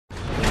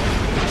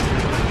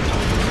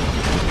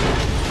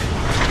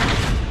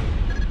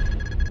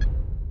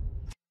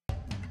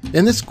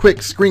In this quick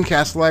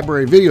screencast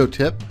library video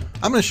tip,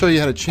 I'm going to show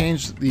you how to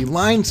change the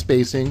line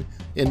spacing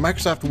in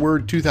Microsoft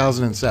Word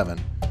 2007.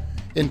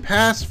 In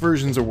past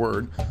versions of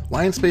Word,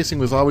 line spacing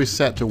was always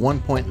set to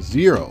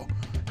 1.0.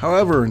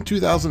 However, in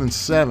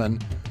 2007,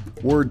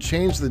 Word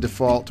changed the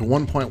default to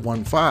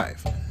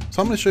 1.15.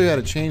 So I'm going to show you how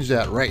to change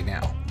that right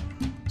now.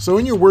 So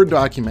in your Word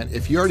document,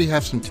 if you already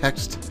have some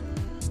text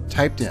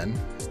typed in,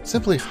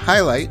 simply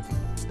highlight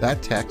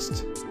that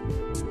text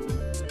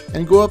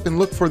and go up and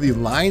look for the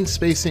line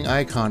spacing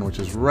icon, which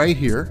is right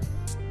here.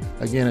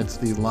 Again, it's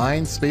the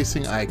line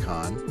spacing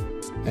icon,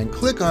 and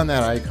click on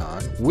that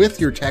icon with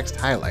your text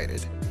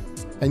highlighted.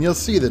 And you'll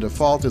see the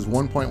default is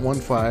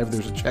 1.15.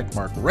 There's a check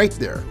mark right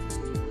there.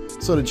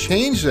 So to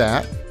change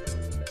that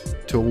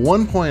to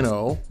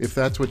 1.0, if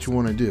that's what you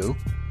want to do,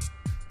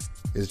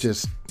 is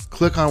just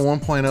click on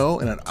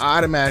 1.0 and it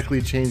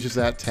automatically changes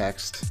that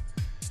text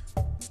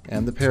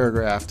and the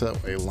paragraph to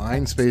a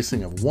line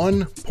spacing of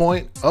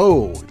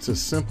 1.0. It's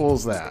as simple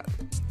as that.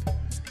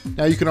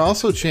 Now you can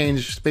also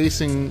change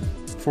spacing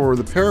for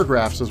the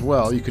paragraphs as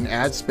well. You can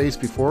add space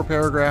before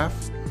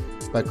paragraph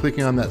by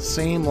clicking on that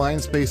same line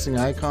spacing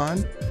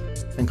icon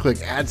and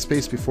click add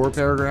space before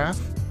paragraph.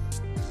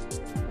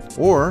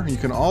 Or you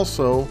can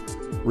also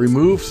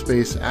remove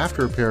space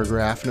after a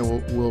paragraph and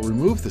it will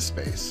remove the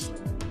space.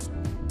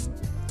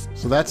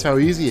 So that's how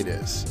easy it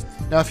is.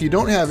 Now if you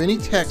don't have any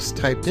text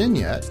typed in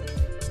yet,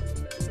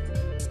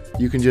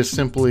 you can just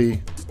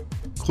simply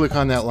click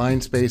on that line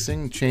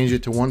spacing, change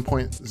it to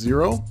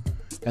 1.0,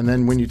 and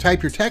then when you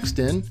type your text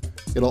in,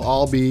 it'll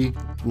all be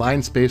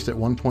line spaced at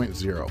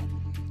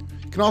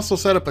 1.0. You can also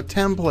set up a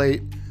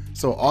template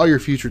so all your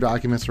future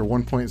documents are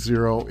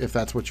 1.0 if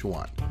that's what you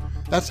want.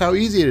 That's how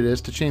easy it is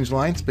to change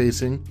line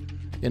spacing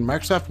in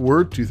Microsoft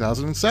Word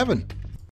 2007.